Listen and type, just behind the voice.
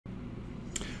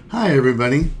Hi,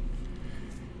 everybody.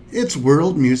 It's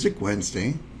World Music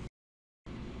Wednesday.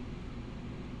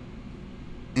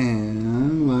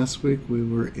 And last week we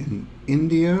were in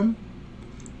India.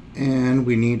 And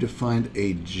we need to find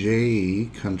a J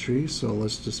country. So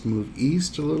let's just move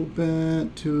east a little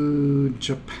bit to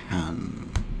Japan.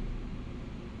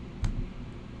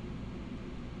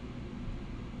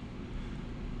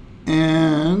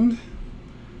 And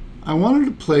I wanted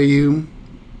to play you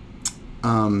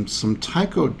some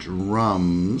taiko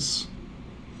drums,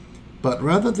 but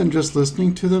rather than just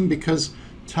listening to them, because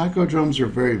taiko drums are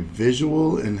very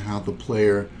visual in how the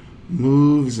player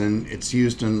moves, and it's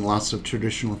used in lots of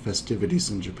traditional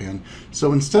festivities in Japan.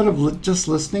 So instead of just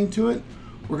listening to it,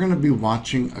 we're going to be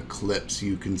watching a clip so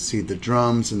you can see the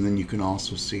drums, and then you can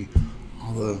also see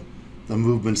all the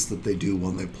movements that they do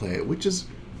while they play it, which is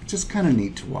just kind of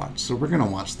neat to watch. So we're going to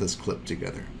watch this clip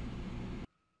together.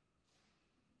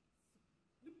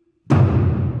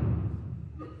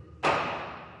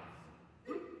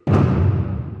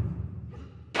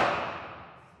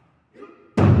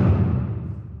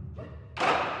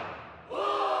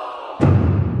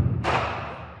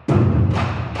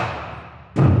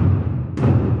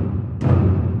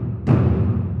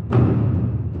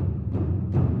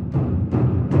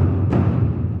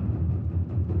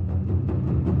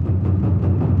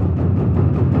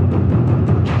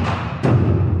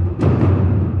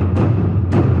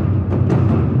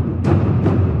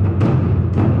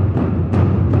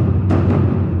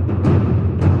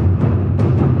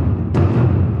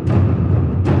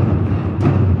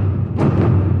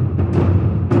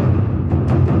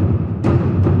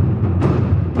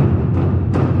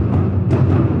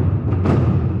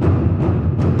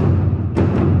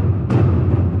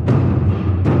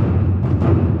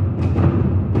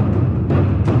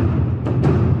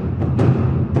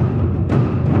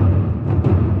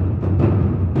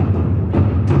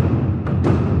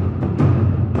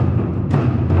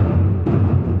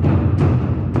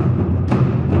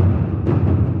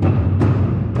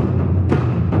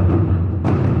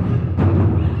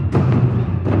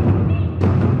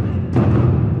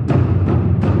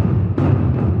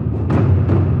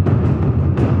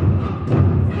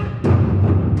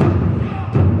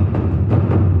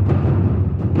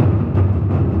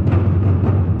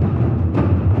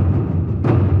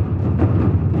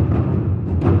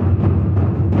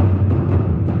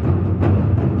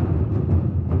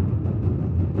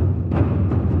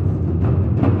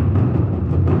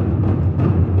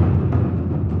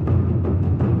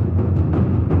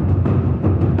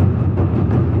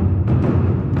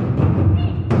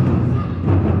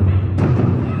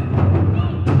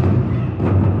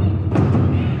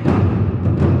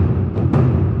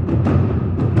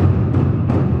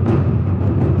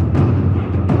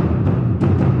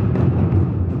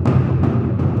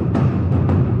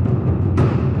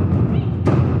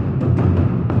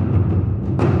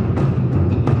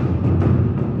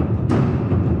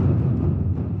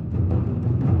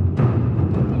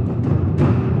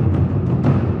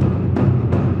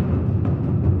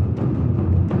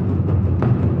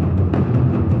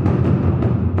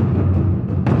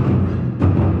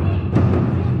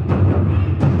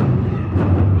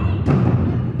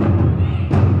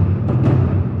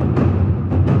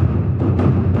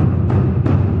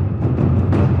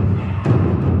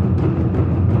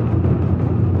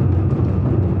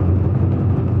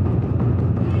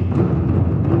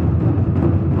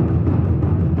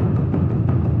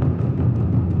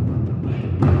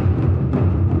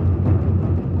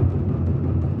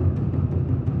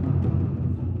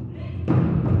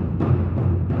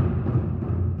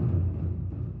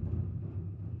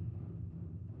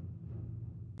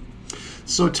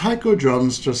 So taiko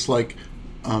drums, just like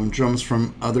drums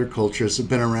from other cultures, have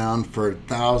been around for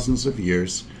thousands of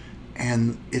years,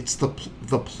 and it's the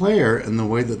player and the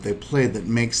way that they play that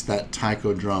makes that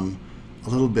taiko drum a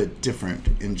little bit different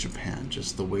in Japan.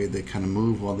 Just the way they kind of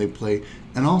move while they play,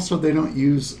 and also they don't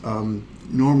use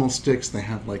normal sticks. They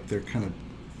have like their kind of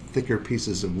thicker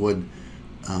pieces of wood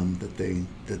that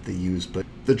they use. But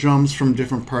the drums from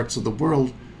different parts of the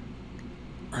world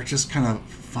are just kind of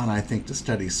fun, I think, to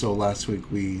study. So last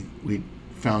week we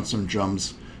found some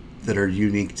drums that are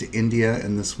unique to India,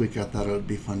 and this week I thought it would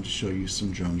be fun to show you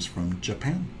some drums from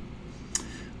Japan.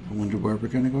 I wonder where we're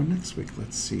going to go next week.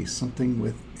 Let's see, something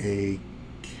with a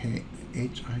K,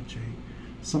 H-I-J,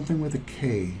 something with a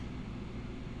K.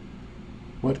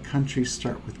 What countries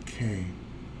start with K?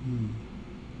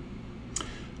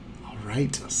 All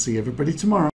right, I'll see everybody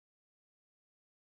tomorrow.